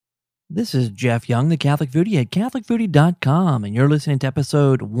This is Jeff Young, the Catholic Foodie at CatholicFoodie.com, and you're listening to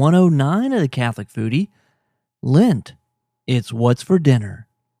episode 109 of the Catholic Foodie, Lent. It's What's for Dinner.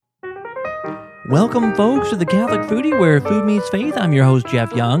 Welcome, folks, to the Catholic Foodie, where food meets faith. I'm your host,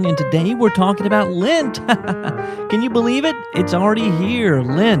 Jeff Young, and today we're talking about Lent. Can you believe it? It's already here,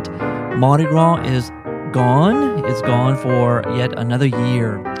 Lent. Mardi Gras is gone. It's gone for yet another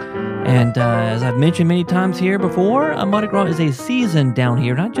year. And as I've mentioned many times here before, Mardi Gras is a season down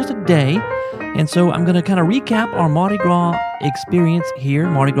here, not just a day. And so I'm going to kind of recap our Mardi Gras experience here,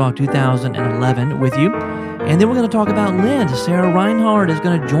 Mardi Gras 2011, with you. And then we're going to talk about Lent. Sarah Reinhard is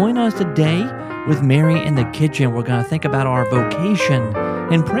going to join us today with Mary in the Kitchen. We're going to think about our vocation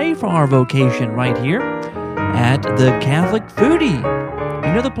and pray for our vocation right here at the Catholic Foodie.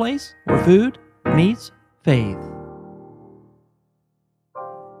 You know the place where food meets faith.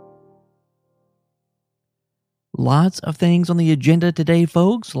 Lots of things on the agenda today,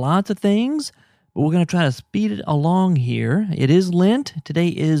 folks. Lots of things. But we're going to try to speed it along here. It is Lent. Today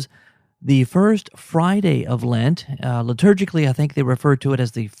is the first Friday of Lent. Liturgically, I think they refer to it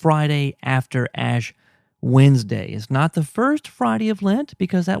as the Friday after Ash Wednesday. It's not the first Friday of Lent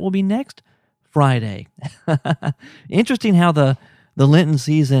because that will be next Friday. Interesting how the Lenten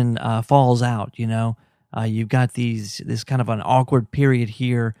season falls out, you know. You've got this kind of an awkward period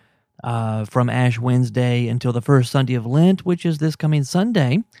here from Ash Wednesday until the first Sunday of Lent, which is this coming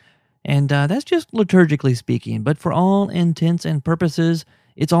Sunday. And that's just liturgically speaking. But for all intents and purposes,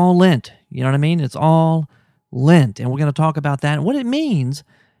 it's all Lent. You know what I mean? It's all Lent. And we're going to talk about that and what it means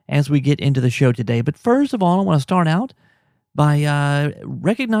as we get into the show today. But first of all, I want to start out by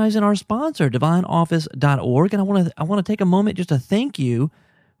recognizing our sponsor, divineoffice.org. And I want to take a moment just to thank you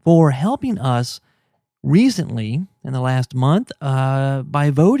for helping us recently, in the last month,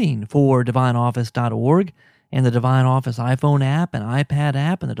 by voting for divineoffice.org and the Divine Office iPhone app and iPad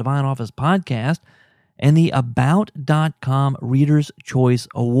app and the Divine Office podcast and the About.com Reader's Choice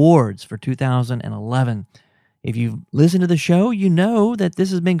Awards for 2011. If you've listened to the show, you know that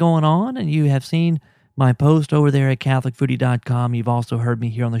this has been going on, and you have seen my post over there at CatholicFoodie.com. You've also heard me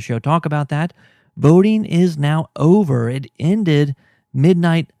here on the show talk about that. Voting is now over. It ended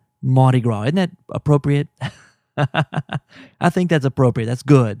midnight Mardi Gras. Isn't that appropriate? I think that's appropriate. That's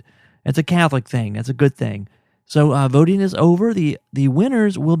good. It's a Catholic thing. That's a good thing. So voting is over. The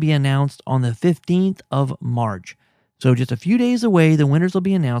winners will be announced on the 15th of March. So just a few days away, the winners will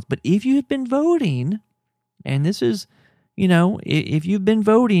be announced. But if you've been voting, and this is, you know, if you've been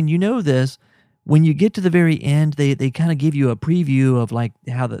voting, you know this, when you get to the very end, they kind of give you a preview of like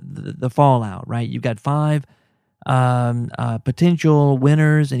how the fallout, right? You've got 5 potential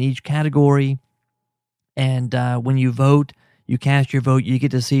winners in each category, and when you vote, you cast your vote, you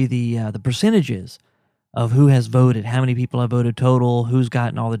get to see the percentages of who has voted, how many people have voted total, who's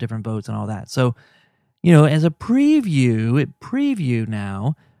gotten all the different votes and all that. So, you know, as a preview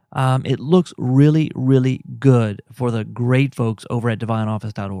now, it looks really, really good for the great folks over at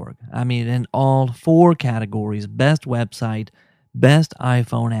divineoffice.org. I mean, in all 4 categories: best website, best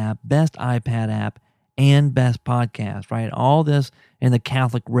iPhone app, best iPad app, and best podcast, right? All this in the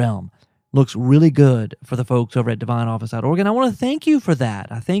Catholic realm looks really good for the folks over at divineoffice.org. And I want to thank you for that.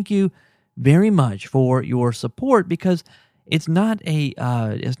 I thank you very much for your support, because it's not a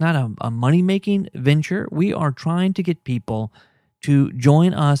money-making venture. We are trying to get people to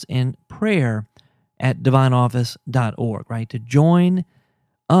join us in prayer at divineoffice.org, right? To join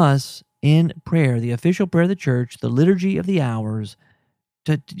us in prayer, the official prayer of the church, the liturgy of the hours,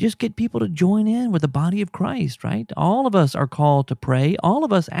 to just get people to join in with the body of Christ, right? All of us are called to pray. All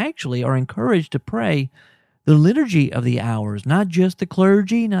of us actually are encouraged to pray the liturgy of the hours, not just the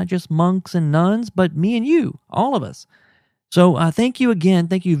clergy, not just monks and nuns, but me and you, all of us. So thank you again.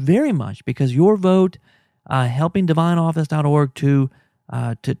 Thank you very much, because your vote helping divineoffice.org to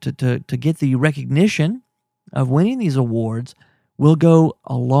get the recognition of winning these awards will go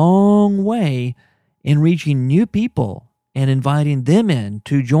a long way in reaching new people and inviting them in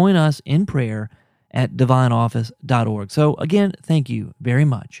to join us in prayer at divineoffice.org. So again, thank you very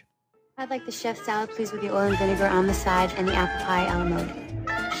much. I'd like the chef salad, please, with the oil and vinegar on the side, and the apple pie a la mode.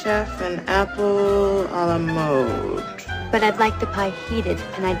 Chef and apple a la mode. But I'd like the pie heated,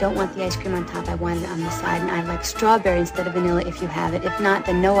 and I don't want the ice cream on top. I want it on the side, and I like strawberry instead of vanilla if you have it. If not,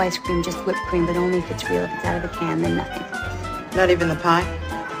 then no ice cream, just whipped cream, but only if it's real. If it's out of the can, then nothing. Not even the pie?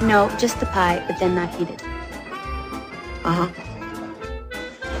 No, just the pie, but then not heated. Uh-huh.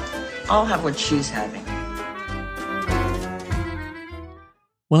 I'll have what she's having.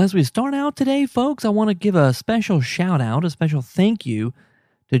 Well, as we start out today, folks, I want to give a special shout out, a special thank you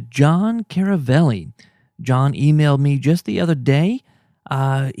to John Caravelli. John emailed me just the other day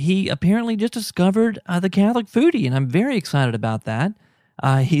he apparently just discovered the Catholic Foodie, and I'm very excited about that.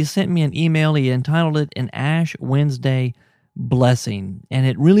 He sent me an email. He entitled it An Ash Wednesday Blessing, and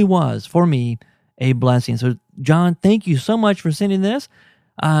it really was, for me, a blessing. So, John, thank you so much for sending this.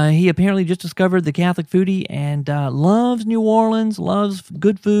 He apparently just discovered the Catholic Foodie and loves New Orleans, loves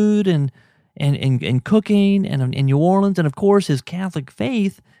good food and cooking and in New Orleans, and of course his Catholic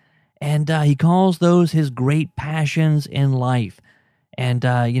faith. And he calls those his great passions in life. And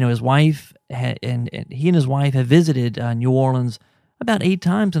his wife and he and his wife have visited New Orleans about 8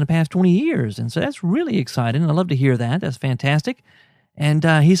 times in the past 20 years, and so that's really exciting. I love to hear that. That's fantastic. And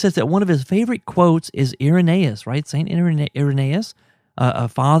he says that one of his favorite quotes is Irenaeus, right? Saint Irenaeus, a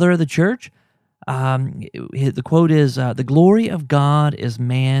father of the church. The quote is, "The glory of God is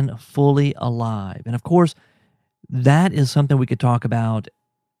man fully alive." And of course, that is something we could talk about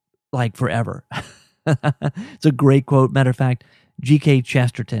like forever. It's a great quote. Matter of fact, G.K.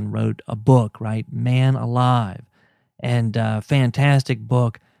 Chesterton wrote a book, right? Man Alive, and fantastic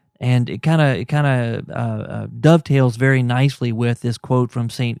book. And it kind of dovetails very nicely with this quote from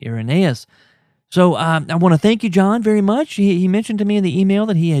Saint Irenaeus. So I want to thank you, John, very much. He mentioned to me in the email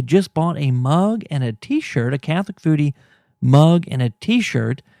that he had just bought a mug and a T-shirt, a Catholic Foodie mug and a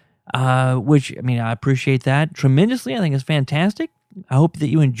T-shirt, which, I mean, I appreciate that tremendously. I think it's fantastic. I hope that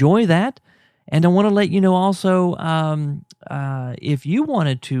you enjoy that. And I want to let you know also, if you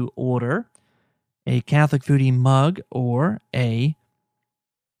wanted to order a Catholic Foodie mug or a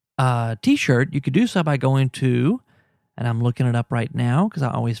T-shirt, you could do so by going to, and I'm looking it up right now because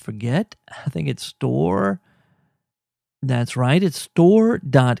I always forget. I think it's store. That's right. It's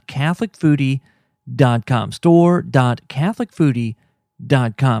store.catholicfoodie.com.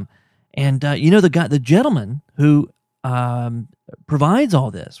 Store.catholicfoodie.com. And the gentleman who provides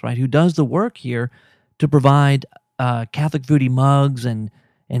all this, right? Who does the work here to provide Catholic Foodie mugs and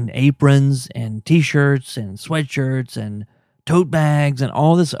aprons and T-shirts and sweatshirts and tote bags and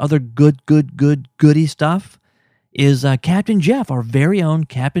all this other goody stuff is Captain Jeff, our very own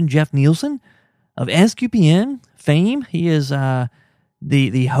Captain Jeff Nielsen of SQPN fame. He is the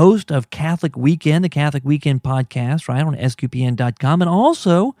host of Catholic Weekend, the Catholic Weekend podcast, right, on SQPN.com, and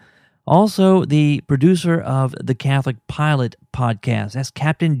also the producer of the Catholic Pilot podcast. That's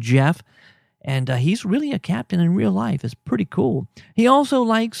Captain Jeff, and he's really a captain in real life. It's pretty cool. He also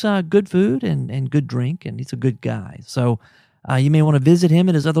likes good food and good drink, and he's a good guy. So you may want to visit him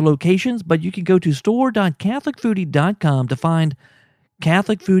at his other locations, but you can go to store.catholicfoodie.com to find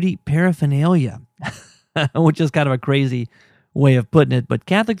Catholic Foodie paraphernalia, which is kind of a crazy way of putting it, but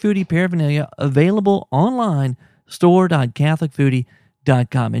Catholic Foodie paraphernalia available online,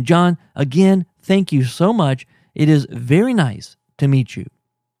 store.catholicfoodie.com. And John, again, thank you so much. It is very nice to meet you.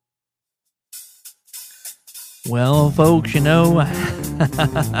 Well, folks,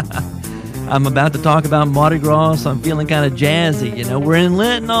 I'm about to talk about Mardi Gras, so I'm feeling kind of jazzy. We're in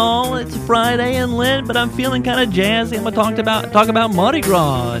Lent and all. It's Friday in Lent, but I'm feeling kind of jazzy. I'm going to talk about Mardi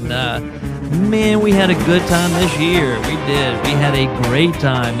Gras. And, man, we had a good time this year. We did. We had a great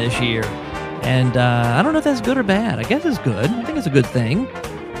time this year. And I don't know if that's good or bad. I guess it's good. I think it's a good thing.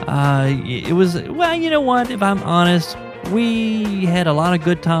 It was, well, you know what? If I'm honest, we had a lot of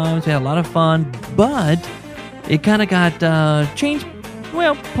good times. We had a lot of fun, but it kind of got changed.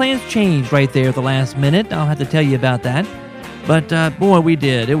 Well, plans changed right there at the last minute. I'll have to tell you about that. But boy, we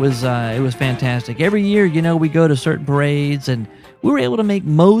did. It was fantastic. Every year, we go to certain parades, and we were able to make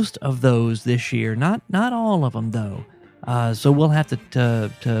most of those this year. Not all of them, though. So we'll have to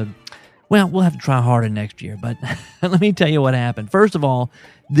we'll have to try harder next year. But let me tell you what happened. First of all,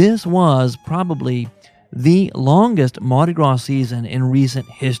 this was probably the longest Mardi Gras season in recent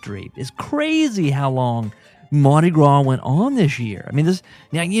history. It's crazy how long Mardi Gras went on this year. I mean,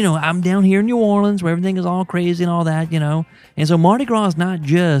 I'm down here in New Orleans where everything is all crazy and all that, and so Mardi Gras is not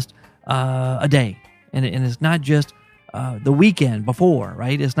just a day, and it's not just the weekend before,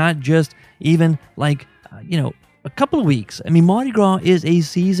 right? It's not just even like, a couple of weeks. I mean, Mardi Gras is a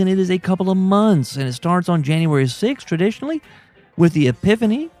season. It is a couple of months, and it starts on January 6th, traditionally, with the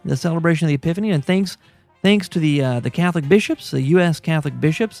Epiphany, the celebration of the Epiphany, and thanks to the Catholic bishops, the U.S. Catholic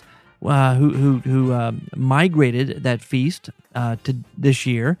bishops, who migrated that feast to this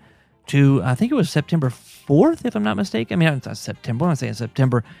year to, I think it was September 4th, if I'm not mistaken. I mean, it's not September. I'm saying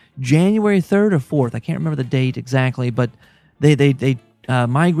September, January 3rd or 4th. I can't remember the date exactly, but they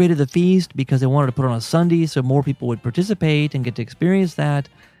migrated the feast because they wanted to put it on a Sunday so more people would participate and get to experience that.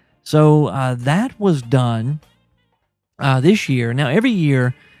 So that was done this year. Now, every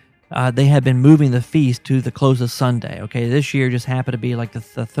year, they have been moving the feast to the closest Sunday. Okay, this year just happened to be like the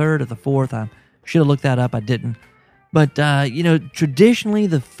 3rd or the 4th. I should have looked that up. I didn't. But, traditionally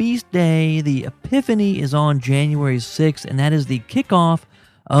the feast day, the Epiphany, is on January 6th, and that is the kickoff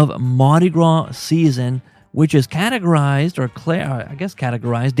of Mardi Gras season, which is categorized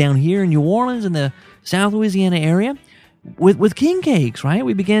down here in New Orleans in the South Louisiana area with king cakes, right?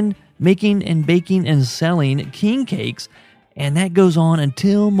 We begin making and baking and selling king cakes, and that goes on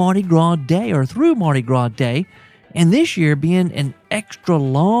until Mardi Gras Day or through Mardi Gras Day. And this year being an extra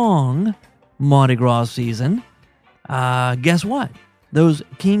long Mardi Gras season, guess what? Those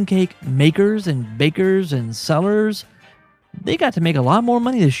king cake makers and bakers and sellers, they got to make a lot more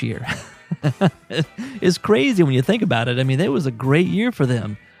money this year. It's crazy when you think about it. I mean, it was a great year for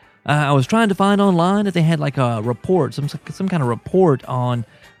them. I was trying to find online if they had like a report, some kind of report on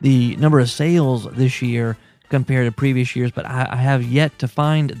the number of sales this year compared to previous years, but I have yet to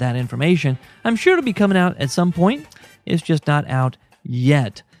find that information. I'm sure it'll be coming out at some point. It's just not out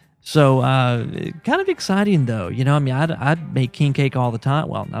yet. So kind of exciting though. I'd make king cake all the time.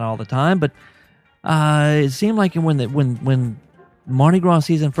 Well, not all the time, but it seemed like when Mardi Gras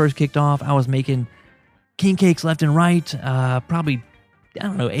season first kicked off, I was making king cakes left and right, probably,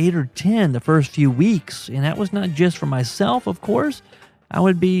 8 or 10 the first few weeks. And that was not just for myself, of course. I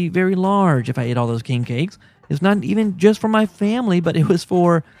would be very large if I ate all those king cakes. It's not even just for my family, but it was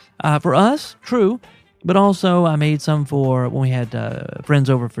for us, true. But also I made some for when we had friends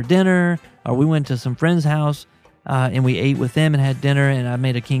over for dinner, or we went to some friend's house and we ate with them and had dinner, and I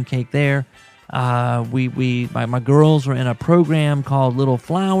made a king cake there. My girls were in a program called Little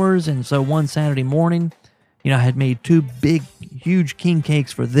Flowers, and so one Saturday morning, I had made 2 big, huge king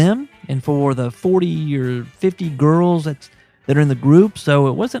cakes for them and for the 40 or 50 girls that are in the group. So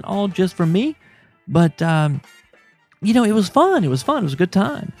it wasn't all just for me, but it was fun. It was fun. It was a good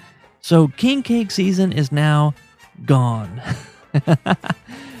time. So king cake season is now gone.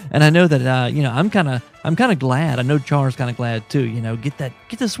 And I know that I'm kind of glad. I know Char's kind of glad too. Get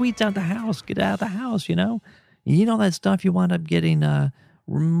the sweets out the house. Get it out of the house. Eat all that stuff. You wind up getting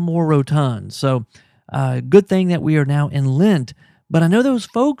more rotund. So good thing that we are now in Lent. But I know those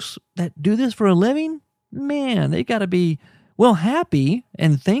folks that do this for a living, man, they got to be happy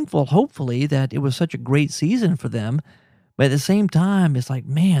and thankful. Hopefully that it was such a great season for them. But at the same time, it's like,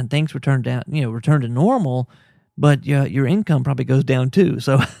 man, things return to normal. But your income probably goes down too.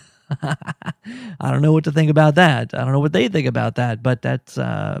 So I don't know what to think about that. I don't know what they think about that. But that's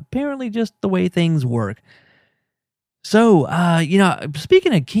apparently just the way things work. So,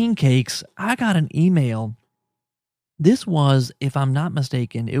 speaking of king cakes, I got an email. This was, if I'm not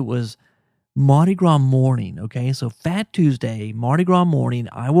mistaken, it was Mardi Gras morning. Okay, so Fat Tuesday, Mardi Gras morning,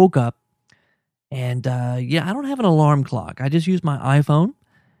 I woke up. And I don't have an alarm clock. I just use my iPhone.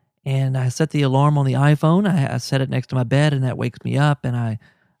 And I set the alarm on the iPhone. I set it next to my bed, and that wakes me up. And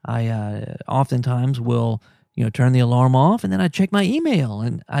I oftentimes will, turn the alarm off, and then I check my email.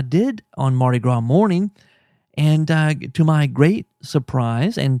 And I did on Mardi Gras morning, and to my great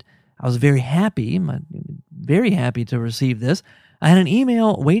surprise, and I was very happy to receive this. I had an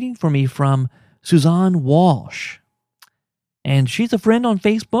email waiting for me from Suzanne Walsh. And she's a friend on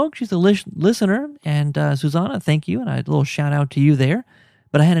Facebook. She's a listener. And Susanna, thank you. And a little shout out to you there.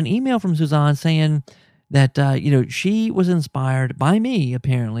 But I had an email from Suzanne saying that she was inspired by me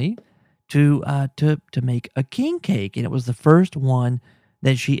apparently to make a king cake, and it was the first one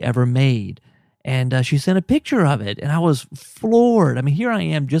that she ever made. And she sent a picture of it, and I was floored. I mean, here I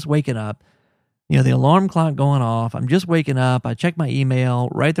am just waking up. The alarm clock going off. I'm just waking up. I check my email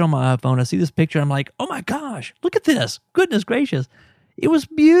right there on my iPhone. I see this picture. I'm like, oh my gosh, look at this. Goodness gracious. It was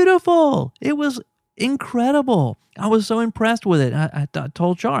beautiful. It was incredible. I was so impressed with it. I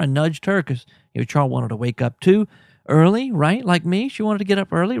told Char, I nudged her because Char wanted to wake up too early, right? Like me. She wanted to get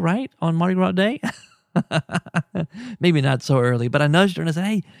up early, right? On Mardi Gras Day. Maybe not so early, but I nudged her and I said,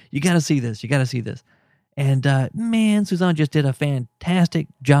 hey, you got to see this. You got to see this. And man, Suzanne just did a fantastic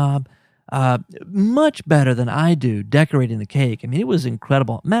job. Much better than I do decorating the cake. I mean, it was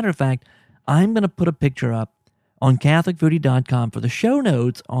incredible. Matter of fact, I'm going to put a picture up on CatholicFoodie.com for the show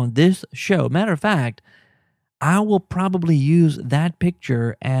notes on this show. Matter of fact, I will probably use that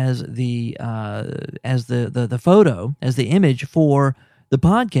picture as the photo, as the image for the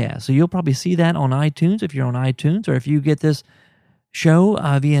podcast. So you'll probably see that on iTunes if you're on iTunes, or if you get this show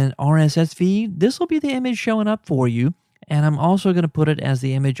via an RSS feed, this will be the image showing up for you. And I'm also going to put it as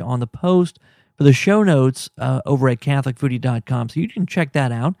the image on the post for the show notes over at CatholicFoodie.com. So you can check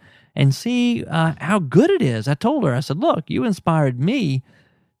that out and see how good it is. I told her, I said, look, you inspired me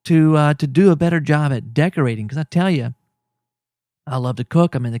to do a better job at decorating. Because I tell you, I love to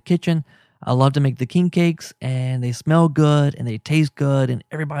cook. I'm in the kitchen. I love to make the king cakes, and they smell good, and they taste good, and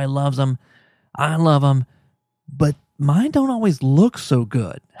everybody loves them. I love them. but mine don't always look so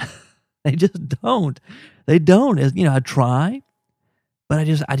good. They just don't. They don't. I try, but I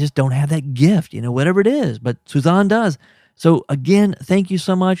just don't have that gift, whatever it is. But Suzanne does. So again, thank you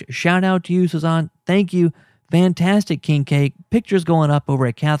so much. Shout out to you, Suzanne. Thank you. Fantastic king cake. Pictures going up over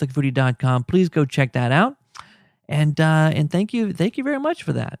at CatholicFoodie.com. Please go check that out. And thank you very much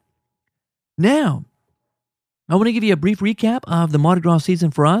for that. Now, I want to give you a brief recap of the Mardi Gras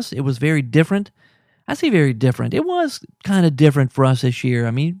season for us. It was very different. I say very different. It was kind of different for us this year.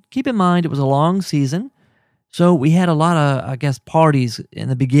 I mean, keep in mind, it was a long season. So we had a lot of, parties in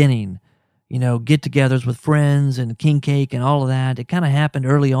the beginning, get-togethers with friends and king cake and all of that. It kind of happened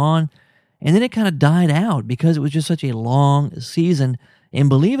early on, and then it kind of died out because it was just such a long season. And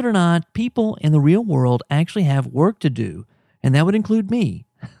believe it or not, people in the real world actually have work to do, and that would include me.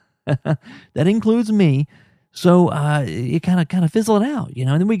 That includes me. So it kind of fizzled out, and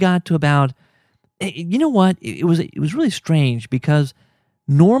then we got to about, you know what? It was really strange because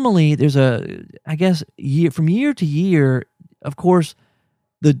normally there's from year to year, of course,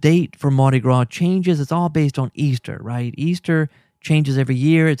 the date for Mardi Gras changes. It's all based on Easter, right? Easter changes every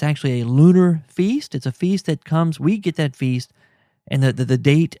year. It's actually a lunar feast. It's a feast that comes, we get that feast, and the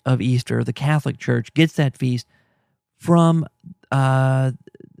date of Easter, the Catholic Church gets that feast from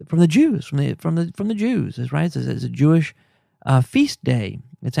the Jews, from the Jews, right? It's a Jewish feast day.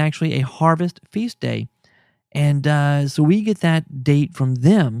 It's actually a harvest feast day. And so we get that date from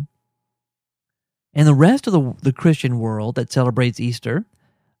them. And the rest of the Christian world that celebrates Easter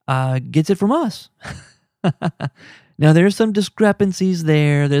gets it from us. Now, there's some discrepancies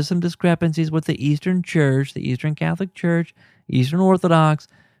there. There's some discrepancies with the Eastern Church, the Eastern Catholic Church, Eastern Orthodox,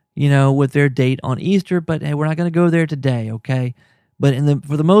 with their date on Easter. But hey, we're not going to go there today, okay? But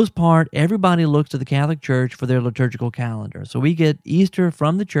for the most part, everybody looks to the Catholic Church for their liturgical calendar. So we get Easter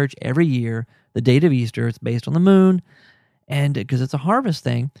from the church every year. The date of Easter, it's based on the moon, and because it's a harvest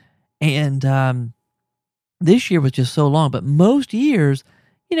thing. And this year was just so long. But most years,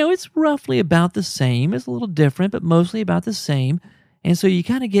 it's roughly about the same. It's a little different, but mostly about the same. And so you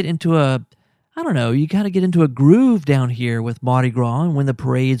kind of get into a groove down here with Mardi Gras and when the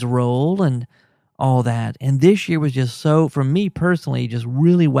parades roll and all that. And this year was just so, for me personally, just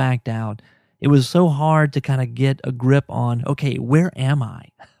really whacked out. It was so hard to kind of get a grip on, okay, where am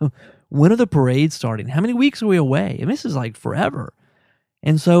I? When are the parades starting? How many weeks are we away? And this is like forever.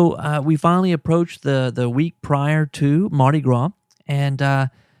 And so we finally approached the week prior to Mardi Gras, and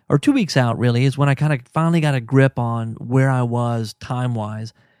or 2 weeks out really is when I kind of finally got a grip on where I was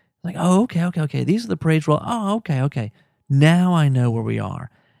time-wise. Like, oh, okay. These are the parades roll. Oh, okay. Now I know where we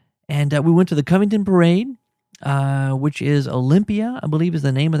are. And we went to the Covington Parade, which is Olympia, I believe is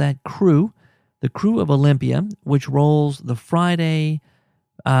the name of that crew. The crew of Olympia, which rolls the Friday,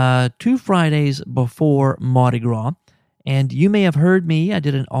 2 Fridays before Mardi Gras. And you may have heard me. I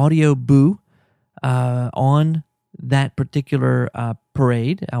did an audio boo on that particular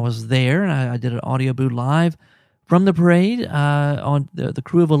parade. I was there, and I did an audio boo live from the parade on the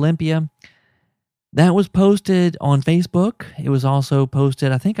crew of Olympia. That was posted on Facebook. It was also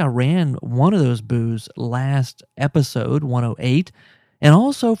posted, I think I ran one of those boos last episode, 108. And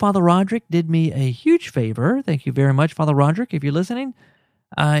also, Father Roderick did me a huge favor. Thank you very much, Father Roderick, if you're listening.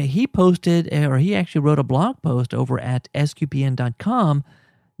 He posted, or he actually wrote a blog post over at sqpn.com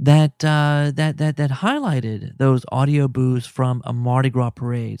that highlighted those audio boos from a Mardi Gras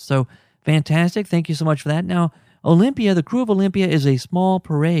parade. So fantastic. Thank you so much for that. Now, Olympia, the crew of Olympia is a small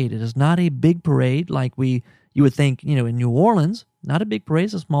parade. It is not a big parade like you would think, in New Orleans. Not a big parade.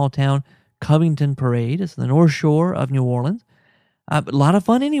 It's a small town Covington Parade. It's the North Shore of New Orleans. But a lot of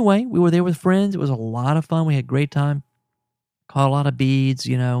fun anyway. We were there with friends. It was a lot of fun. We had a great time. Caught a lot of beads,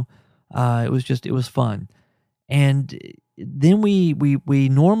 it was fun. And then we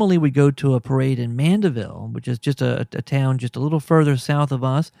normally would go to a parade in Mandeville, which is just a town just a little further south of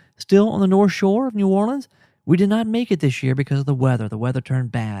us, still on the North Shore of New Orleans. We did not make it this year because of the weather. The weather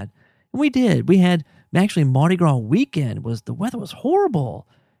turned bad. And we did. We had, actually, Mardi Gras weekend the weather was horrible.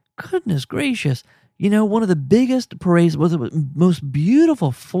 Goodness gracious. One of the biggest parades was the most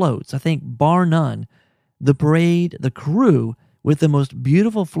beautiful floats, I think, bar none. The parade, the crew with the most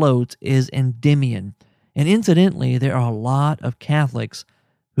beautiful floats is Endymion. And incidentally, there are a lot of Catholics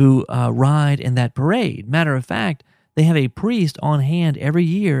who ride in that parade. Matter of fact, they have a priest on hand every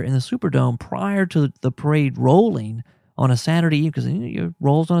year in the Superdome prior to the parade rolling on a Saturday evening, because it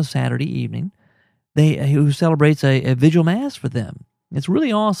rolls on a Saturday evening, who celebrates a vigil mass for them. It's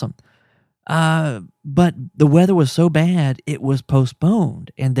really awesome. But the weather was so bad, it was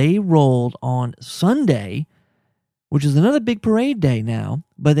postponed, and they rolled on Sunday, which is another big parade day now.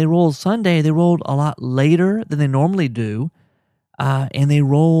 But they rolled Sunday. They rolled a lot later than they normally do, and they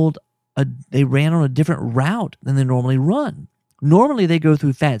ran on a different route than they normally run. Normally they go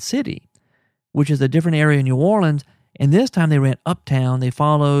through Fat City, which is a different area in New Orleans, and this time they ran uptown. They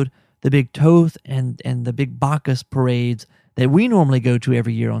followed the big Toth and the big Bacchus parades that we normally go to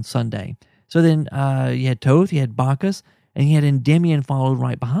every year on Sunday. So then you had Toth, you had Bacchus, and you had Endymion followed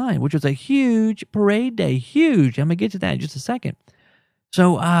right behind, which was a huge parade day, huge. I'm going to get to that in just a second.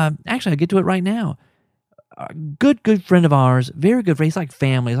 So actually, I'll get to it right now. A good friend of ours, very good friend. He's like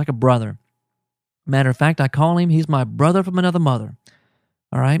family. He's like a brother. Matter of fact, I call him, he's my brother from another mother.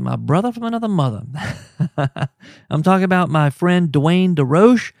 All right, my brother from another mother. I'm talking about my friend Dwayne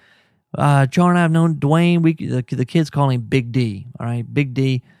DeRoche. Char and I have known Dwayne. The kids call him Big D. All right, Big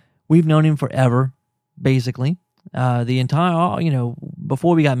D. We've known him forever, basically. The entire,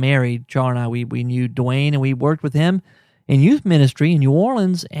 before we got married, Char and I, we knew Dwayne, and we worked with him in youth ministry in New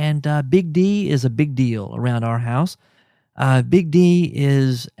Orleans. And Big D is a big deal around our house. Big D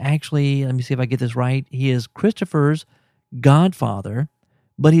is actually, let me see if I get this right. He is Christopher's godfather,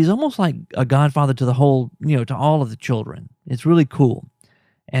 but he's almost like a godfather to the whole, to all of the children. It's really cool.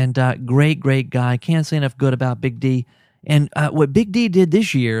 And great guy. Can't say enough good about Big D. And what Big D did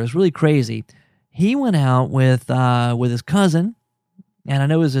this year is really crazy. He went out with his cousin, and I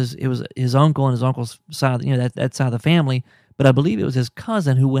know it was his uncle and his uncle's side, that side of the family, but I believe it was his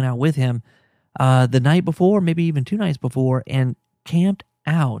cousin who went out with him the night before, maybe even 2 nights before, and camped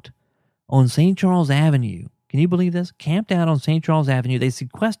out on St. Charles Avenue. Can you believe this? Camped out on St. Charles Avenue. They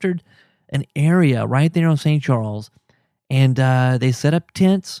sequestered an area right there on St. Charles, and they set up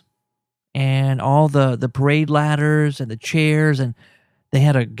tents and all the parade ladders and the chairs, and they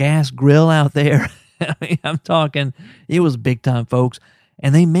had a gas grill out there. I mean, I'm talking, it was big time, folks.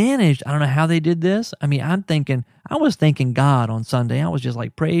 And they managed, I don't know how they did this. I mean, I was thanking God on Sunday. I was just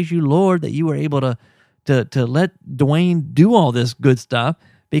like, praise you, Lord, that you were able to let Dwayne do all this good stuff,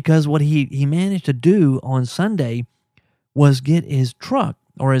 because what he managed to do on Sunday was get his truck,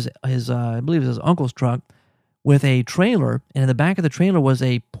 or his I believe it was his uncle's truck, with a trailer, and in the back of the trailer was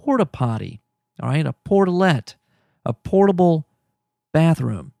a porta potty, all right, a portalette, a portable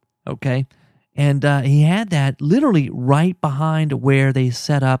bathroom, okay? And he had that literally right behind where they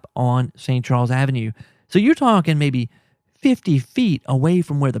set up on St. Charles Avenue. So you're talking maybe 50 feet away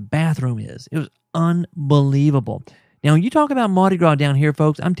from where the bathroom is. It was unbelievable. Now, when you talk about Mardi Gras down here,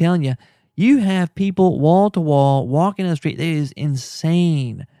 folks, I'm telling you, you have people wall to wall walking in the street. It is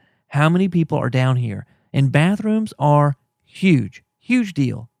insane how many people are down here. And bathrooms are huge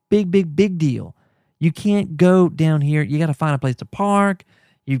deal. Big deal. You can't go down here. You got to find a place to park.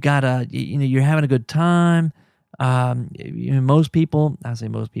 You've got to, you're having a good time. Most people, I say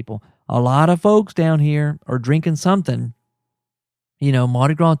most people, a lot of folks down here are drinking something,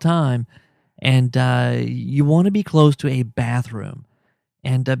 Mardi Gras time, and you want to be close to a bathroom.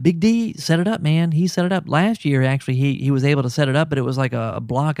 And Big D set it up, man. He set it up last year. Actually, he was able to set it up, but it was like a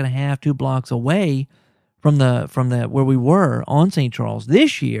block and a half, 2 blocks away from the where we were on St. Charles.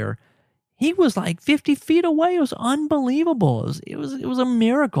 This year, he was like 50 feet away. It was unbelievable. It was a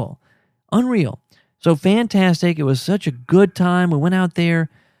miracle. Unreal. So fantastic. It was such a good time. We went out there.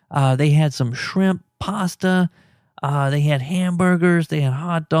 They had some shrimp pasta. They had hamburgers. They had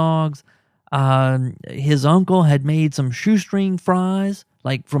hot dogs. His uncle had made some shoestring fries,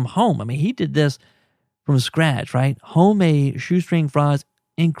 like from home. I mean, he did this from scratch, right? Homemade shoestring fries.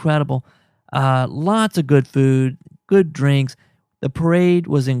 Incredible. Lots of good food, good drinks. The parade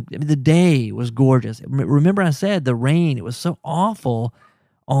the day was gorgeous. Remember I said the rain, it was so awful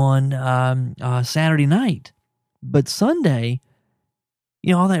on Saturday night. But Sunday,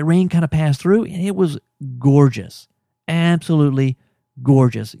 all that rain kind of passed through, and it was gorgeous. Absolutely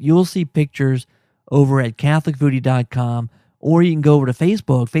gorgeous. You'll see pictures over at CatholicFoodie.com, or you can go over to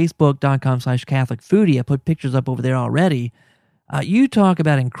Facebook, Facebook.com/CatholicFoodie. I put pictures up over there already. You talk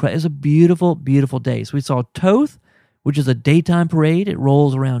about incredible. It's a beautiful, beautiful day. So we saw Toth, which is a daytime parade. It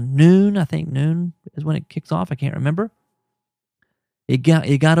rolls around noon. I think noon is when it kicks off. I can't remember. It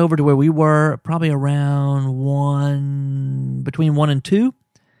got over to where we were probably around between 1 and 2,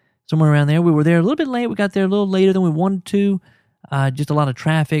 somewhere around there. We were there a little bit late. We got there a little later than we wanted to. Just a lot of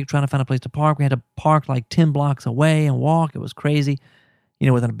traffic, trying to find a place to park. We had to park like 10 blocks away and walk. It was crazy.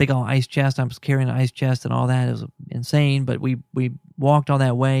 With a big old ice chest. I was carrying an ice chest and all that. It was insane, but we walked all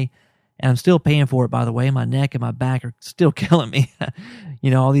that way. And I'm still paying for it, by the way. My neck and my back are still killing me,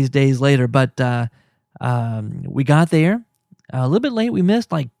 all these days later. But we got there a little bit late. We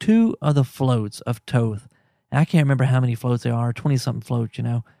missed like 2 of the floats of Toth. I can't remember how many floats there are, 20-something floats,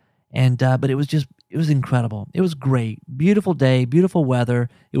 And but it was It was incredible. It was great. Beautiful day, beautiful weather.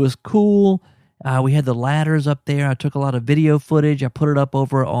 It was cool. We had the ladders up there. I took a lot of video footage. I put it up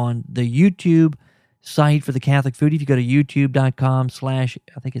over on the YouTube site for the Catholic Foodie. If you go to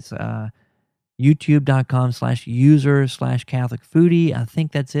youtube.com/user/Catholic Foodie, I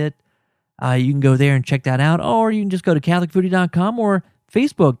think that's it. You can go there and check that out, or you can just go to CatholicFoodie.com or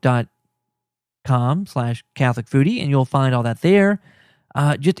Facebook.com/Catholic Foodie, and you'll find all that there.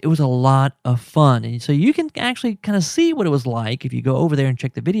 It was a lot of fun, and so you can actually kind of see what it was like if you go over there and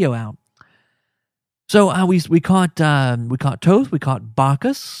check the video out. So we caught Toth, we caught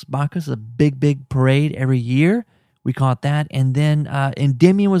Bacchus. Bacchus is a big parade every year. We caught that, and then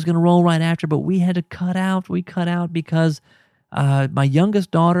Endymion was going to roll right after, but we had to cut out. We cut out because my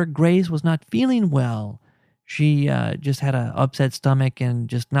youngest daughter Grace was not feeling well. She just had an upset stomach and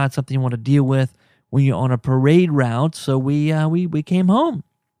just not something you want to deal with when you're on a parade route. So we came home,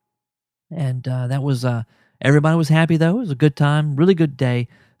 and that was everybody was happy though. It was a good time, really good day.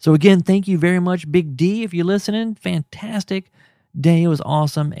 So again, thank you very much, Big D, if you're listening. Fantastic day. It was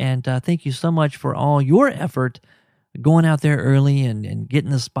awesome, and thank you so much for all your effort going out there early and getting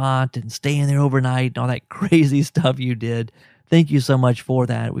the spot and staying there overnight and all that crazy stuff you did. Thank you so much for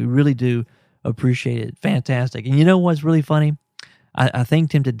that. We really do appreciate it. Fantastic. And you know what's really funny? I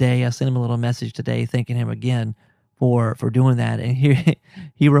thanked him today. I sent him a little message today thanking him again for doing that. And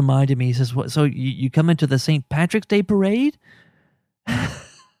he reminded me, he says, "What? So you come into the St. Patrick's Day parade?"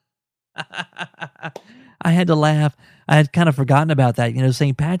 I had to laugh. I had kind of forgotten about that.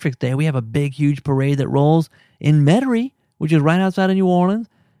 St. Patrick's Day, we have a big, huge parade that rolls in Metairie, which is right outside of New Orleans,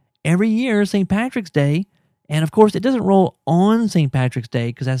 every year, St. Patrick's Day. And of course, it doesn't roll on St. Patrick's Day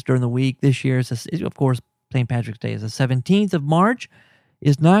because that's during the week. This year, of course, St. Patrick's Day is the 17th of March.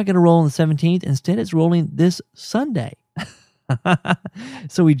 It's not going to roll on the 17th. Instead, it's rolling this Sunday.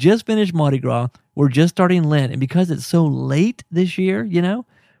 So we just finished Mardi Gras. We're just starting Lent. And because it's so late this year,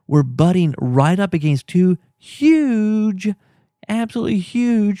 we're butting right up against two huge, absolutely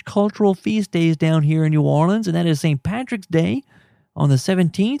huge cultural feast days down here in New Orleans. And that is St. Patrick's Day on the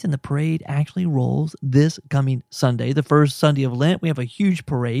 17th, and the parade actually rolls this coming Sunday, the first Sunday of Lent. We have a huge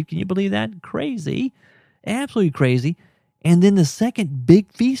parade. Can you believe that? Crazy. Absolutely crazy. And then the second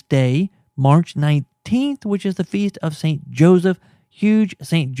big feast day, March 19th, which is the feast of St. Joseph, huge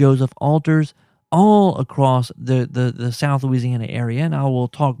St. Joseph altars all across the South Louisiana area. And I will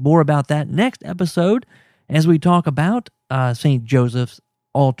talk more about that next episode as we talk about St. Joseph's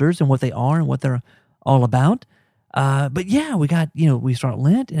altars and what they are and what they're all about. But yeah, we got, we start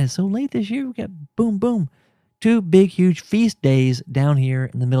Lent, and it's so late this year. We got boom, two big, huge feast days down here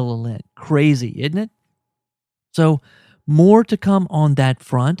in the middle of Lent. Crazy, isn't it? So more to come on that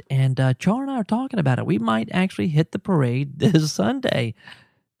front, and Char and I are talking about it. We might actually hit the parade this Sunday.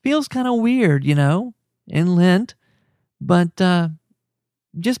 Feels kind of weird, in Lent, but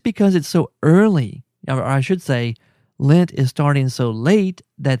just because it's so early, or I should say, Lent is starting so late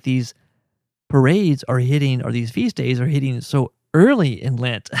that these parades are hitting, or these feast days are hitting so early in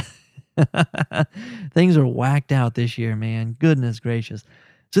Lent. Things are whacked out this year, man. Goodness gracious.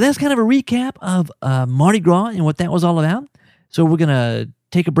 So that's kind of a recap of Mardi Gras and what that was all about. So we're going to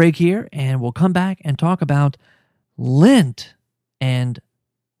take a break here, and we'll come back and talk about Lent and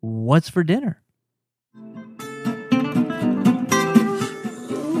what's for dinner.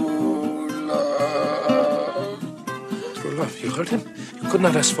 True love, you heard him? You could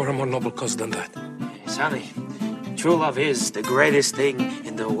not ask for a more noble cause than that. Sonny, true love is the greatest thing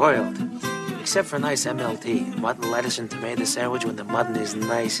in the world. Except for nice MLT, mutton, lettuce, and tomato sandwich when the mutton is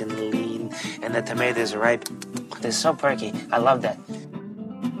nice and lean and the tomatoes are ripe. They're so perky. I love that.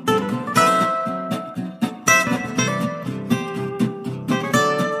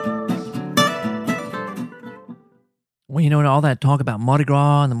 Well, and all that talk about Mardi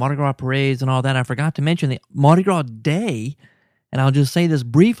Gras and the Mardi Gras parades and all that, I forgot to mention the Mardi Gras Day. And I'll just say this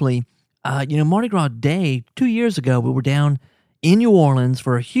briefly. Mardi Gras Day, 2 years ago, we were down in New Orleans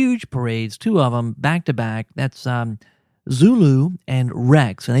for huge parades, two of them back to back. That's Zulu and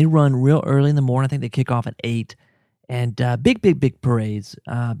Rex, and they run real early in the morning. I think they kick off at 8, and big parades,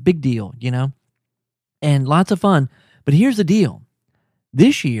 big deal, and lots of fun. But here's the deal: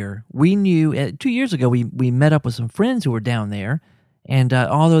 this year we knew 2 years ago we met up with some friends who were down there, and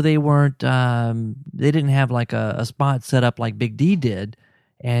although they weren't, they didn't have like a spot set up like Big D did.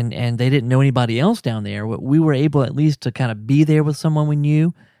 And they didn't know anybody else down there. We were able at least to kind of be there with someone we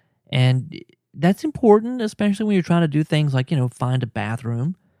knew. And that's important, especially when you're trying to do things like, find a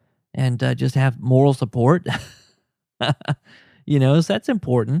bathroom and just have moral support. So that's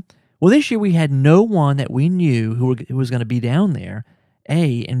important. Well, this year we had no one that we knew who was going to be down there,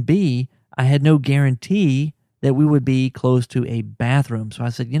 A. And B, I had no guarantee that we would be close to a bathroom. So I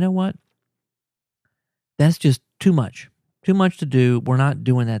said, you know what? That's just too much to do. We're not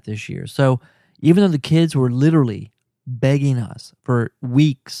doing that this year. So even though the kids were literally begging us for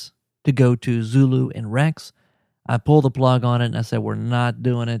weeks to go to Zulu and Rex, I pulled the plug on it and I said, we're not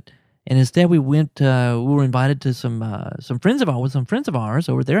doing it. And instead we went, we were invited to some friends of ours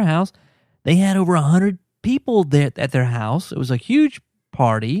over at their house. They had over 100 people there at their house. It was a huge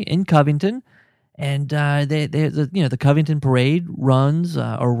party in Covington. And the Covington parade runs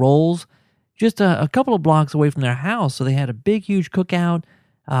or rolls just a couple of blocks away from their house. So they had a big, huge cookout,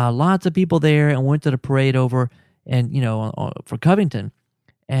 lots of people there, and went to the parade over and for Covington.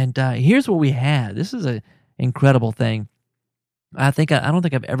 And here's what we had. This is an incredible thing. I don't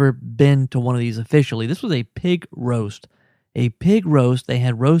think I've ever been to one of these officially. This was a pig roast. A pig roast. They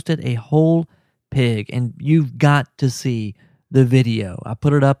had roasted a whole pig, and you've got to see the video. I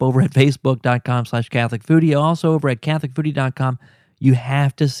put it up over at facebook.com/CatholicFoodie. Also over at CatholicFoodie.com. You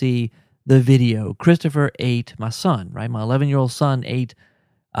have to see the video. Christopher ate, my son, right? My 11-year-old son ate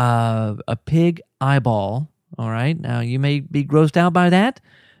a pig eyeball. All right. Now, you may be grossed out by that,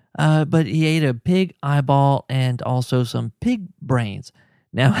 but he ate a pig eyeball and also some pig brains.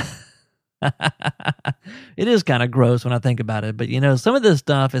 Now, it is kind of gross when I think about it, but some of this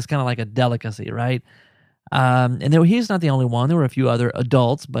stuff is kind of like a delicacy, right? And he's not the only one. There were a few other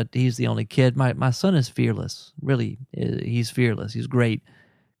adults, but he's the only kid. My son is fearless. Really, he's fearless. He's great.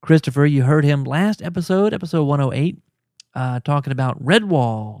 Christopher, you heard him last episode 108, talking about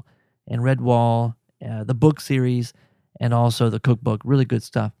Redwall, the book series, and also the cookbook. Really good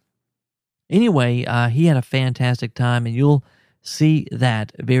stuff. Anyway, he had a fantastic time, and you'll see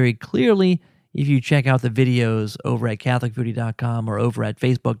that very clearly if you check out the videos over at CatholicFoodie.com or over at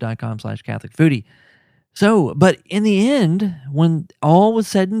Facebook.com/CatholicFoodie. So, but in the end, when all was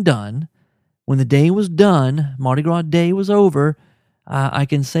said and done, when the day was done, Mardi Gras day was over, I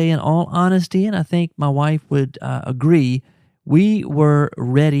can say in all honesty, and I think my wife would agree, we were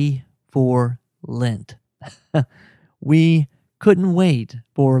ready for Lent. We couldn't wait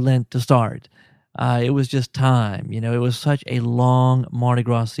for Lent to start. It was just time. It was such a long Mardi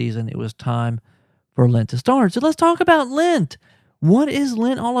Gras season. It was time for Lent to start. So let's talk about Lent. What is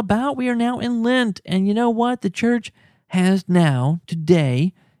Lent all about? We are now in Lent. And you know what? The church has now,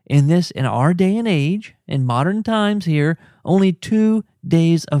 today, in our day and age, in modern times here, only 2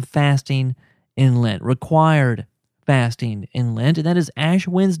 days of fasting in Lent, required fasting in Lent, and that is Ash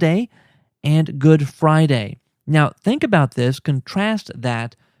Wednesday and Good Friday. Now, think about this, contrast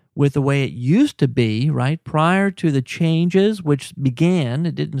that with the way it used to be, right, prior to the changes which began,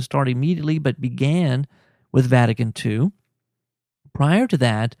 it didn't start immediately, but began with Vatican II. Prior to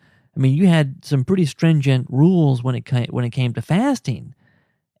that, you had some pretty stringent rules when it came to fasting.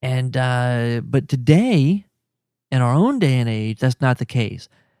 And but today, in our own day and age, that's not the case.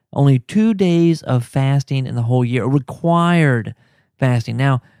 Only 2 days of fasting in the whole year, required fasting.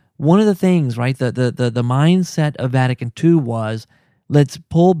 Now, one of the things, right, the mindset of Vatican II was, let's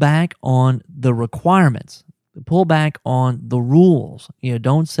pull back on the requirements, pull back on the rules.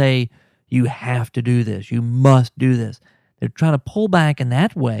 Don't say you have to do this, you must do this. They're trying to pull back in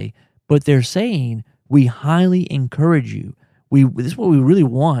that way, but they're saying, we highly encourage you. This is what we really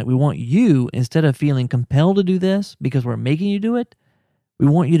want. We want you, instead of feeling compelled to do this because we're making you do it, we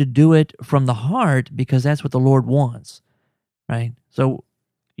want you to do it from the heart because that's what the Lord wants, right? So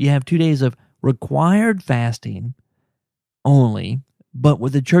you have 2 days of required fasting only, but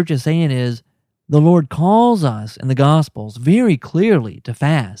what the church is saying is the Lord calls us in the Gospels very clearly to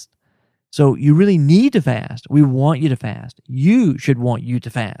fast. So you really need to fast. We want you to fast. You should want you to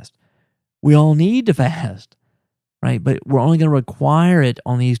fast. We all need to fast. Right, but we're only going to require it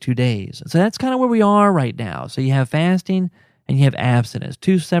on these 2 days. So that's kind of where we are right now. So you have fasting and you have abstinence,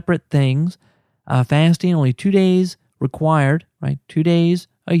 2 separate things. Fasting, only 2 days required, right? 2 days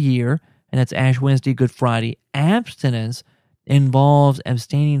a year, and that's Ash Wednesday, Good Friday. Abstinence involves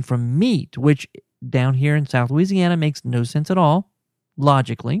abstaining from meat, which down here in South Louisiana makes no sense at all,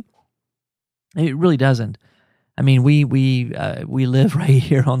 logically. It really doesn't. We live right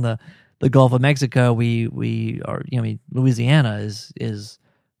here on the Gulf of Mexico. We are, Louisiana is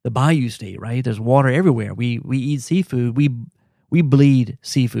the bayou state, right? There's water everywhere. We eat seafood. We bleed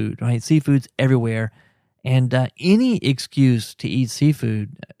seafood, right? Seafood's everywhere, and any excuse to eat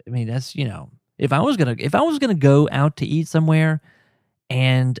seafood. That's if I was gonna go out to eat somewhere,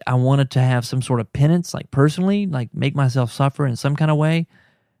 and I wanted to have some sort of penance, like personally, like make myself suffer in some kind of way,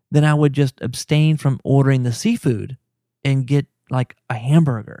 then I would just abstain from ordering the seafood and get like a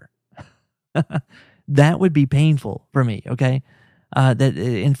hamburger. That would be painful for me, okay?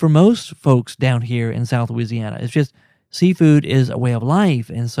 And for most folks down here in South Louisiana, it's just seafood is a way of life.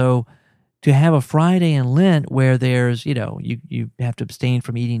 And so to have a Friday in Lent where there's, you have to abstain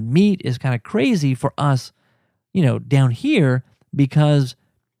from eating meat is kind of crazy for us, down here because,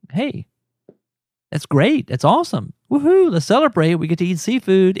 hey, that's great. That's awesome. Woohoo, let's celebrate. We get to eat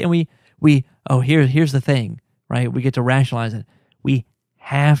seafood and here's the thing, right? We get to rationalize it. We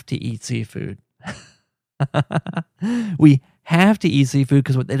have to eat seafood. We have to eat seafood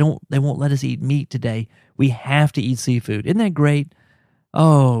because they won't let us eat meat today. We have to eat seafood. Isn't that great?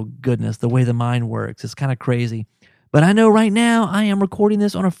 Oh, goodness, the way the mind works. It's kind of crazy. But I know right now I am recording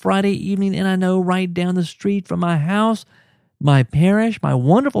this on a Friday evening, and I know right down the street from my house, my parish, my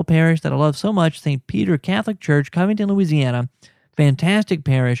wonderful parish that I love so much, St. Peter Catholic Church, Covington, Louisiana, fantastic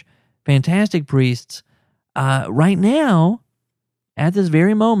parish, fantastic priests. Right now, at this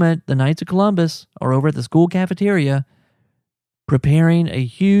very moment, the Knights of Columbus are over at the school cafeteria preparing a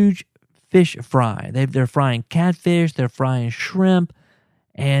huge fish fry. They're frying catfish, they're frying shrimp,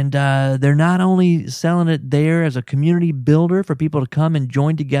 and they're not only selling it there as a community builder for people to come and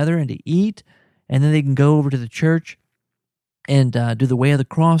join together and to eat, and then they can go over to the church and do the Way of the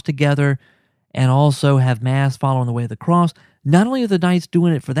Cross together and also have Mass following the Way of the Cross. Not only are the Knights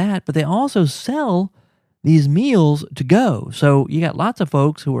doing it for that, but they also sell these meals to go. So you got lots of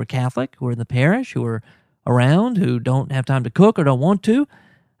folks who are Catholic, who are in the parish, who are around, who don't have time to cook or don't want to,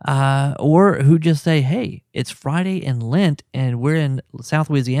 or who just say, hey, it's Friday in Lent and we're in South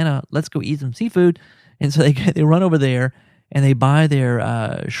Louisiana, let's go eat some seafood. And so they run over there and they buy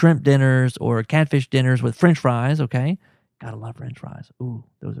their shrimp dinners or catfish dinners with French fries, okay? Got a lot of French fries. Ooh,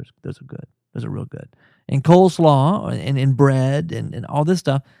 those are good. Those are real good. And coleslaw and bread and all this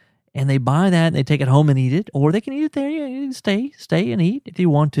stuff. And they buy that and they take it home and eat it. Or they can eat it there. You can stay and eat if you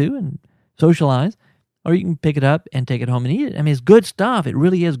want to and socialize. Or you can pick it up and take it home and eat it. I mean, it's good stuff. It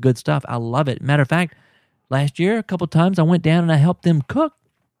really is good stuff. I love it. Matter of fact, last year, a couple times, I went down and I helped them cook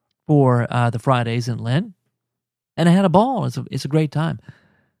for the Fridays in Lent. And I had a ball. It's a great time.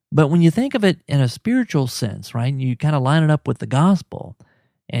 But when you think of it in a spiritual sense, right, you kind of line it up with the gospel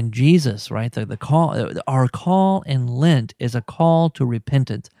and Jesus, right, the call, our call in Lent is a call to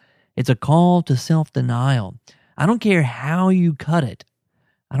repentance. It's a call to self-denial. I don't care how you cut it.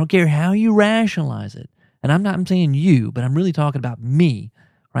 I don't care how you rationalize it. And I'm saying you, but I'm really talking about me,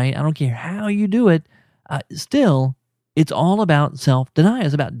 right? I don't care how you do it. Still, it's all about self-denial.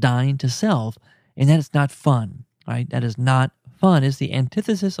 It's about dying to self, and that is not fun, right? That is not fun. It's the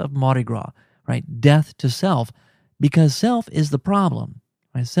antithesis of Mardi Gras, right? Death to self, because self is the problem,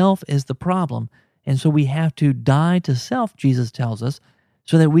 right? Self is the problem, and so we have to die to self, Jesus tells us,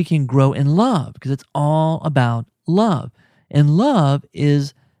 so that we can grow in love, because it's all about love. And love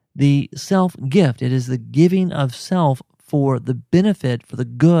is the self-gift. It is the giving of self for the benefit, for the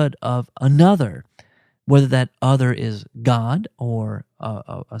good of another, whether that other is God or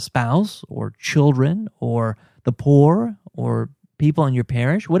a spouse or children or the poor or people in your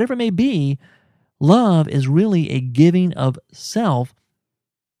parish, whatever it may be. Love is really a giving of self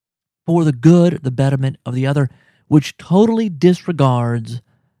for the good, the betterment of the other, which totally disregards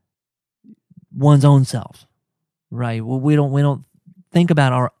one's own self, right? Well, we don't think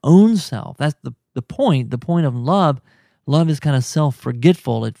about our own self. That's the point. The point of love. Love is kind of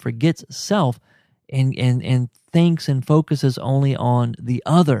self-forgetful. It forgets self and thinks and focuses only on the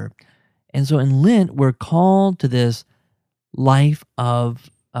other. And so in Lent, we're called to this life of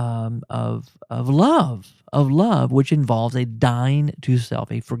love, which involves a dying to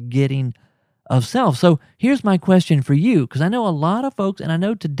self, a forgetting of self. So here's my question for you, because I know a lot of folks, and I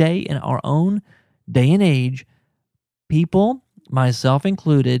know today in our own day and age, people, myself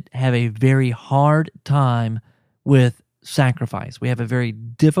included, have a very hard time with sacrifice. We have a very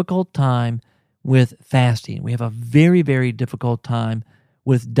difficult time with fasting. We have a very, very difficult time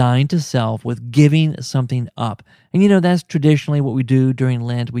with dying to self, with giving something up. And that's traditionally what we do during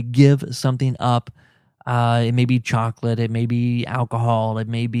Lent. We give something up. It may be chocolate, it may be alcohol, it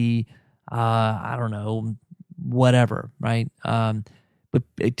may be, I don't know, whatever, right? But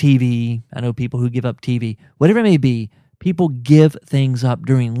TV, I know people who give up TV. Whatever it may be, people give things up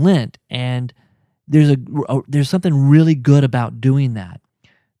during Lent, and there's something really good about doing that.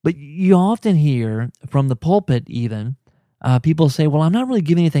 But you often hear from the pulpit even, people say, well, I'm not really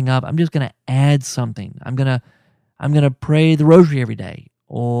giving anything up. I'm just going to add something. I'm going to pray the rosary every day,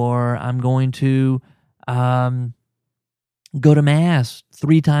 or I'm going to go to Mass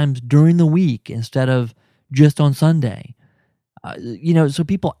 3 times during the week instead of just on Sunday. So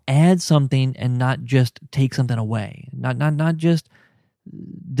people add something and not just take something away. Not just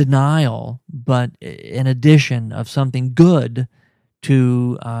denial, but an addition of something good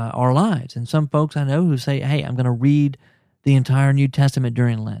to our lives. And some folks I know who say, hey, I'm going to read the entire New Testament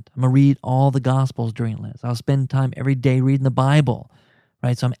during Lent. I'm going to read all the Gospels during Lent. So I'll spend time every day reading the Bible,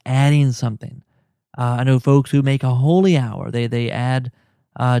 right? So I'm adding something. I know folks who make a holy hour. They add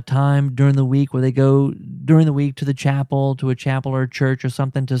time during the week where they go during the week to the chapel, to a chapel or a church or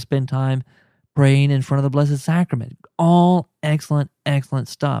something to spend time praying in front of the Blessed Sacrament. All excellent, excellent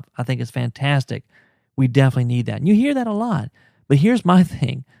stuff. I think it's fantastic. We definitely need that. And you hear that a lot. But here's my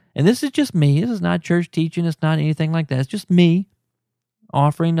thing, and this is just me. This is not church teaching. It's not anything like that. It's just me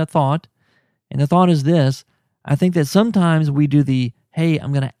offering a thought. And the thought is this. I think that sometimes we do the, hey,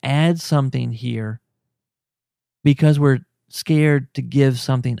 I'm going to add something here because we're scared to give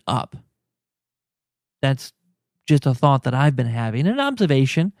something up. That's just a thought that I've been having, an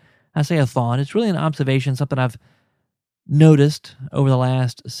observation. I say a thought. It's really an observation, something I've noticed over the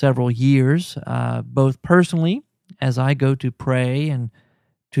last several years, both personally as I go to pray and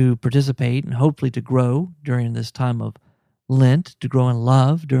to participate and hopefully to grow during this time of Lent, to grow in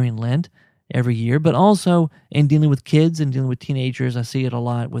love during Lent every year, but also in dealing with kids and dealing with teenagers. I see it a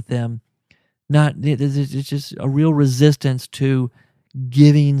lot with them. It's just a real resistance to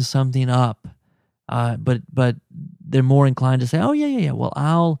giving something up, but they're more inclined to say, "Oh yeah. Well,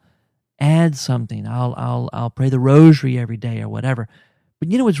 I'll add something. I'll pray the rosary every day or whatever."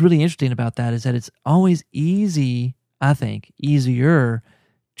 But you know what's really interesting about that is that it's always easy, I think, easier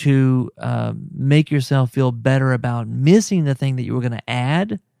to make yourself feel better about missing the thing that you were going to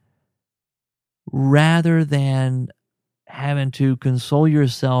add, rather than having to console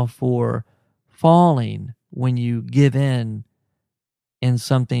yourself for falling when you give in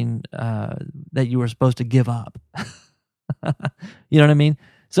something that you were supposed to give up. You know what I mean?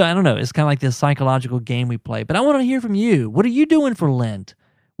 So I don't know. It's kind of like this psychological game we play. But I want to hear from you. What are you doing for Lent?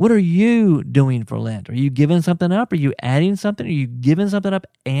 What are you doing for Lent? Are you giving something up? Are you adding something? Are you giving something up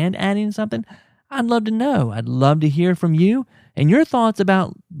and adding something? I'd love to know. I'd love to hear from you and your thoughts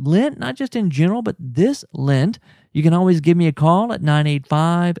about Lent, not just in general, but this Lent. You can always give me a call at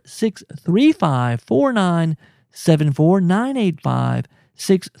 985-635-4974,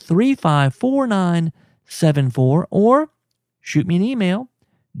 985-635-4974, or shoot me an email,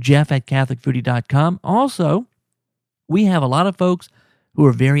 jeff@catholicfoodie.com. Also, we have a lot of folks who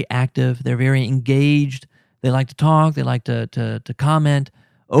are very active. They're very engaged. They like to talk. They like to comment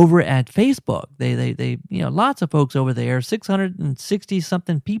over at Facebook. They lots of folks over there, 660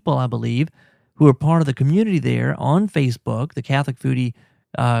 something people, I believe, who are part of the community there on Facebook, the Catholic Foodie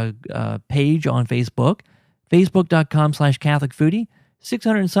page on Facebook, facebook.com/CatholicFoodie,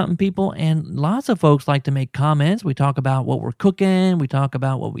 600 and something people, and lots of folks like to make comments. We talk about what we're cooking. We talk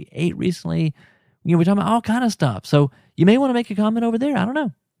about what we ate recently. We're talking about all kind of stuff. So you may want to make a comment over there. I don't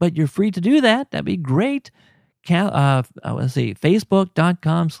know, but you're free to do that. That'd be great. Let's see,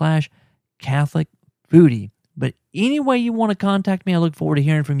 facebook.com/CatholicFoodie. But any way you want to contact me, I look forward to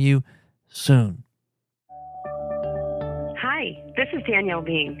hearing from you soon. Hi, this is Danielle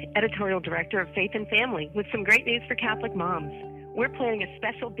Bean, Editorial Director of Faith and Family, with some great news for Catholic moms. We're planning a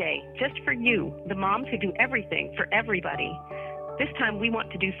special day just for you, the moms who do everything for everybody. This time we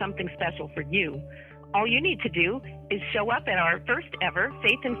want to do something special for you. All you need to do is show up at our first ever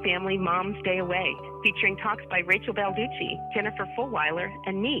Faith and Family Moms Day Away, featuring talks by Rachel Balducci, Jennifer Fulweiler,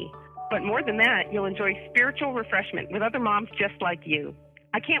 and me. But more than that, you'll enjoy spiritual refreshment with other moms just like you.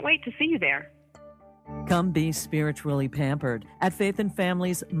 I can't wait to see you there. Come be spiritually pampered at Faith and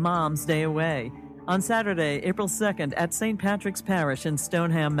Family's Mom's Day Away on Saturday, April 2nd at St. Patrick's Parish in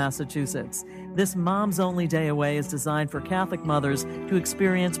Stoneham, Massachusetts. This Mom's Only Day Away is designed for Catholic mothers to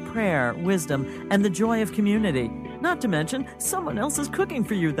experience prayer, wisdom, and the joy of community. Not to mention, someone else is cooking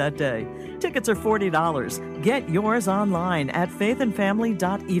for you that day. Tickets are $40. Get yours online at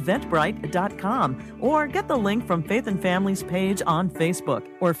faithandfamily.eventbrite.com or get the link from Faith and Family's page on Facebook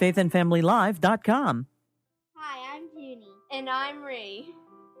or faithandfamilylive.com. Hi, I'm Junie. And I'm Ree.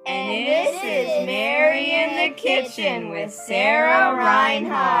 And this is Mary in the Kitchen with Sarah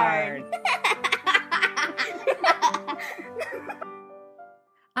Reinhard.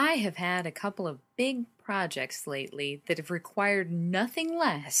 I have had a couple of big projects lately that have required nothing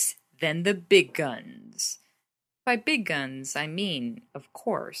less than the big guns. By big guns, I mean, of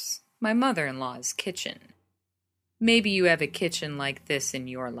course, my mother-in-law's kitchen. Maybe you have a kitchen like this in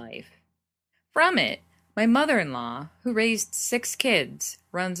your life. From it, my mother-in-law, who raised 6 kids,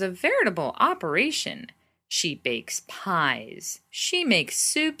 runs a veritable operation. She bakes pies. She makes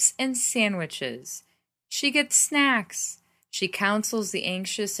soups and sandwiches. She gets snacks. She counsels the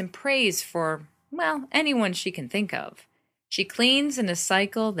anxious and prays for, well, anyone she can think of. She cleans in a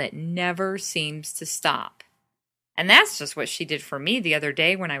cycle that never seems to stop. And that's just what she did for me the other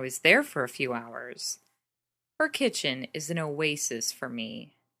day when I was there for a few hours. Her kitchen is an oasis for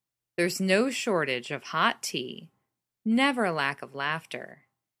me. There's no shortage of hot tea, never a lack of laughter,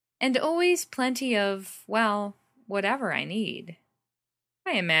 and always plenty of, well, whatever I need.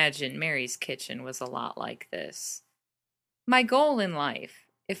 I imagine Mary's kitchen was a lot like this. My goal in life,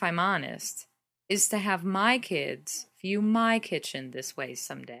 if I'm honest, is to have my kids view my kitchen this way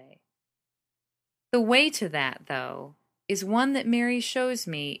someday. The way to that, though, is one that Mary shows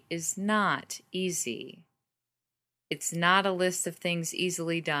me is not easy. It's not a list of things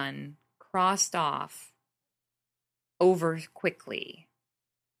easily done, crossed off, over quickly.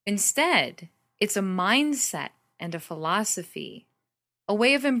 Instead, it's a mindset and a philosophy, a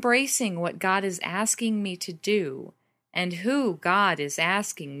way of embracing what God is asking me to do and who God is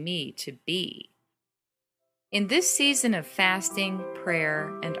asking me to be. In this season of fasting,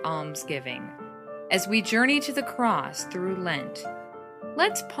 prayer, and almsgiving, as we journey to the cross through Lent,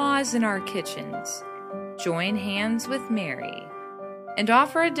 let's pause in our kitchens, join hands with Mary, and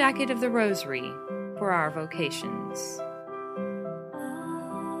offer a decade of the Rosary for our vocations.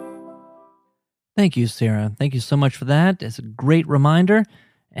 Thank you, Sarah. Thank you so much for that. It's a great reminder.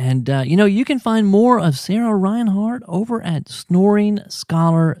 And, you can find more of Sarah Reinhard over at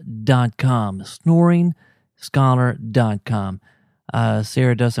snoringscholar.com. snoringscholar.com.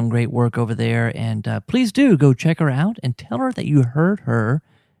 Sarah does some great work over there, and please do go check her out and tell her that you heard her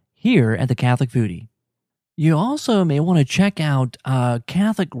here at the Catholic Foodie. You also may want to check out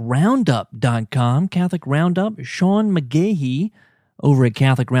CatholicRoundup.com. Catholic Roundup, Sean McGahee over at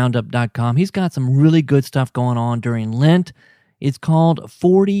CatholicRoundup.com. He's got some really good stuff going on during Lent. It's called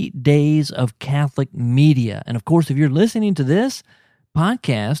 40 Days of Catholic Media. And of course, if you're listening to this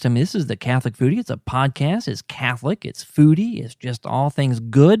podcast, this is the Catholic Foodie. It's a podcast. It's Catholic. It's foodie. It's just all things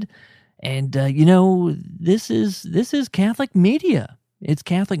good. And, this is Catholic media. It's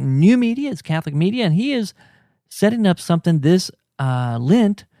Catholic new media. It's Catholic media. And he is setting up something this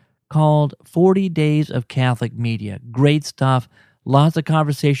Lent called 40 Days of Catholic Media. Great stuff. Lots of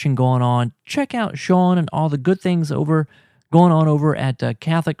conversation going on. Check out Sean and all the good things going on over at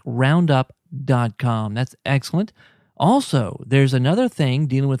CatholicRoundup.com. That's excellent. Also, there's another thing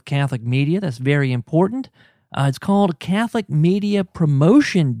dealing with Catholic media that's very important. It's called Catholic Media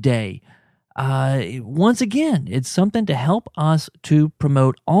Promotion Day. Once again, it's something to help us to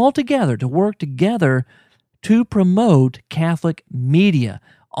promote all together, to work together to promote Catholic media,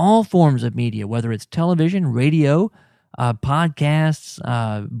 all forms of media, whether it's television, radio, podcasts,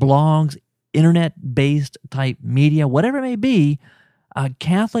 blogs, internet-based type media, whatever it may be.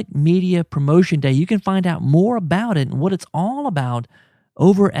 Catholic Media Promotion Day. You can find out more about it and what it's all about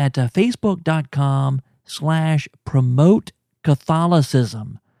over at facebook.com/promote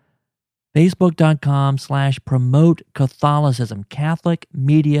Catholicism. Facebook.com/promote Catholicism. Catholic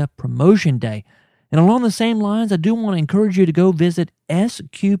Media Promotion Day. And along the same lines, I do want to encourage you to go visit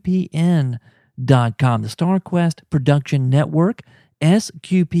SQPN.com, the StarQuest Production Network,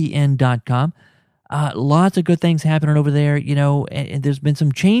 SQPN.com. Lots of good things happening over there, and there's been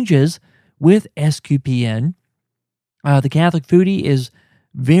some changes with SQPN. The Catholic Foodie is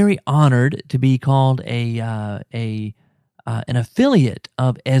very honored to be called an affiliate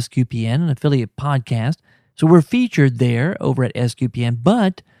of SQPN, an affiliate podcast. So we're featured there over at SQPN.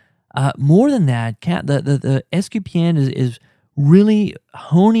 But more than that, the SQPN is really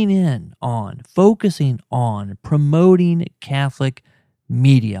honing in on, focusing on promoting Catholic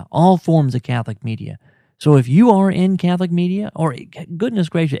media, all forms of Catholic media. So if you are in Catholic media, or goodness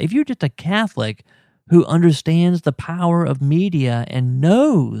gracious, if you're just a Catholic who understands the power of media and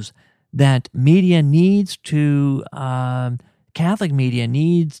knows that media needs to, Catholic media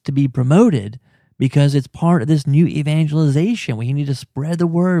needs to be promoted because it's part of this new evangelization. We need to spread the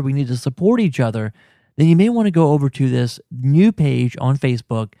word. We need to support each other. Then you may want to go over to this new page on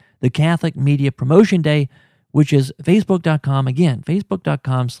Facebook, the Catholic Media Promotion Day, which is facebook.com, again,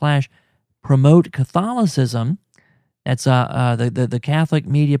 facebook.com/promote Catholicism. That's the Catholic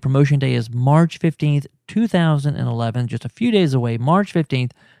Media Promotion Day is March 15th, 2011, just a few days away, March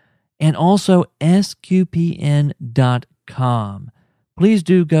 15th, and also sqpn.com. Please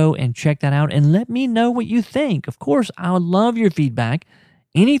do go and check that out and let me know what you think. Of course, I would love your feedback.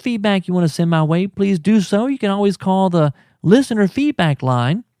 Any feedback you want to send my way, please do so. You can always call the listener feedback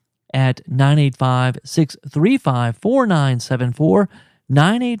line at 985-635-4974,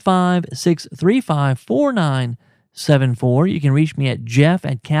 985-635-4974. You can reach me at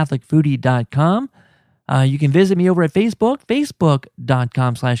jeff@catholicfoodie.com. You can visit me over at Facebook,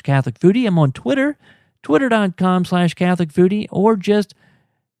 facebook.com/catholicfoodie. I'm on Twitter, twitter.com/catholicfoodie, or just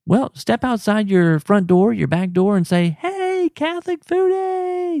well, step outside your front door, your back door, and say, "Hey, Catholic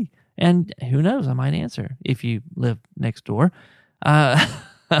foodie!" And who knows, I might answer if you live next door.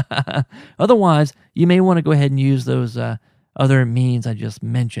 Otherwise, you may want to go ahead and use those other means I just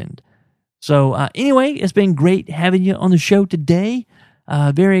mentioned. So anyway, it's been great having you on the show today.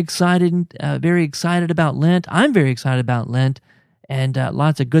 Very excited about Lent. I'm very excited about Lent, and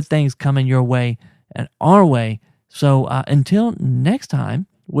lots of good things coming your way and our way. So until next time,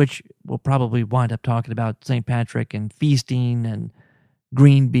 which we'll probably wind up talking about St. Patrick and feasting and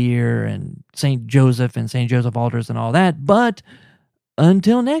green beer and St. Joseph and St. Joseph altars and all that. But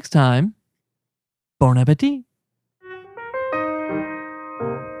until next time, bon appetit.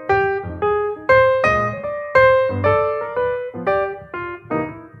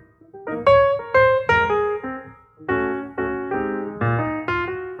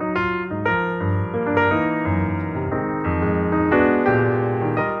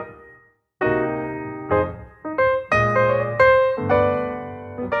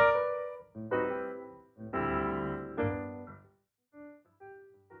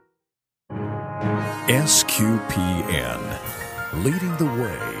 SQPN, leading the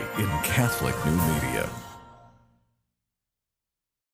way in Catholic new media.